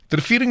Ter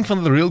viering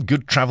van The Real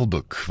Good Travel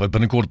Book, wat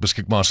binnekort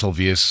beskikbaar sal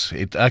wees,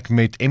 het ek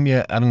met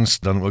MJ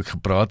Ernst dan ook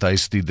gepraat. Hy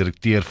is die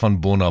direkteur van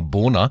Bona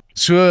Bona.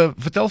 So,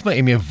 vertel vir my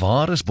MJ,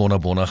 waar is Bona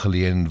Bona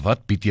geleë en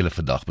wat bied julle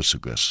vir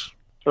dagbesoekers?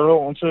 So,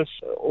 ons is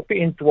op die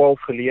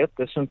N12 geleë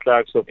tussen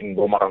Klerksdorp en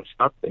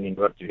Bommeranstad in die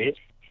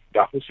Noordwes.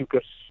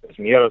 Dagbesoekers is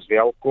meer as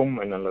welkom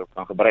en hulle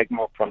kan gebruik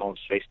maak van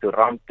ons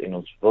restaurant en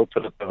ons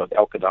wildritte wat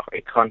elke dag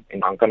uitgaan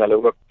en dan kan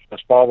hulle ook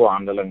 'n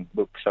spa-behandeling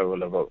boek sou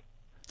hulle wil.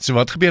 So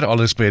wat gebeur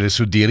alles by julle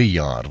so deur die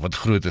jaar, wat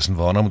groot is en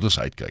waarna moet ons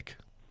uitkyk?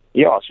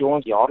 Ja, so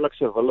ons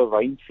jaarlikse wille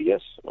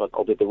wynfees, wat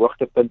altyd 'n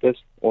hoogtepunt is.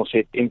 Ons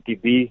het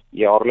MTB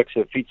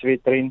jaarlikse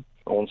fietswedren.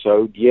 Ons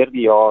hou deur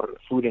die jaar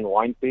food and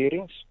wine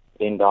pairings.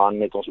 En dan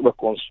het ons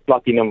ook ons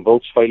platinum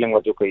wildsveiling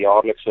wat ook 'n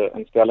jaarlikse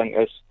instelling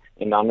is.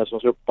 En dan is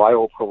ons ook baie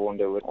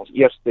opgewonde oor ons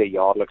eerste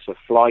jaarlikse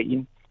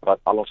fly-in, wat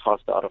al ons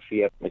gaste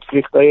arriveer met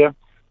vliegtuie,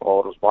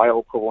 waar ons baie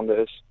opgewonde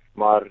is.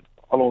 Maar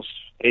al ons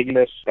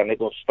regulars kan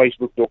net ons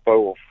Facebook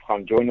dophou of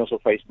gaan join ons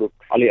op Facebook.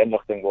 Al die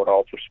inligting word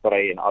daar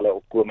versprei en alle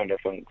opkomende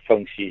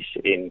funksies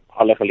en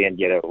alle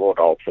geleenthede word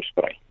daar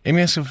versprei.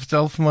 MJ, so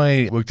vertel vir my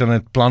ook dan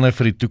net planne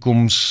vir die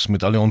toekoms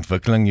met al die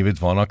ontwikkeling, jy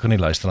weet waarna kan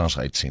die luisteraars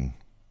uitsien?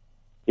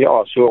 Ja,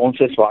 so ons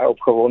is baie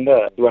opgewonde.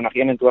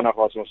 2021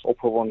 was ons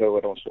opgewonde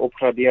oor ons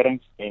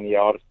opgraderings en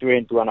jaar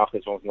 2022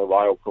 is ons nou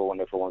baie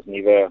opgewonde vir ons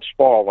nuwe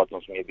spa wat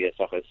ons mee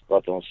besig is,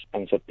 wat ons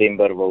in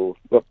September wil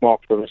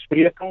oopmaak vir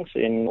besprekings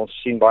en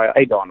ons sien baie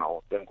uit daarna.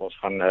 Ek dink ons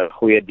gaan 'n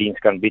goeie diens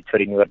kan bied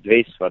vir die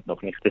Noordwes wat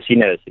nog nie te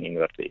sien is in die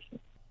Noordwes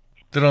nie.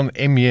 Dan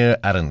MJ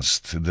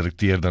Ernst,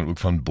 direkteur dan ook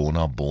van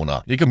Bona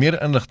Bona. Jy kan meer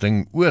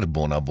inligting oor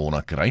Bona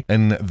Bona kry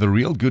in The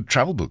Real Good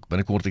Travel Book,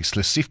 binnekort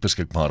eksklusief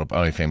beskikbaar op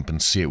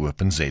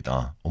rfm.co.za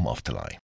om af te laai.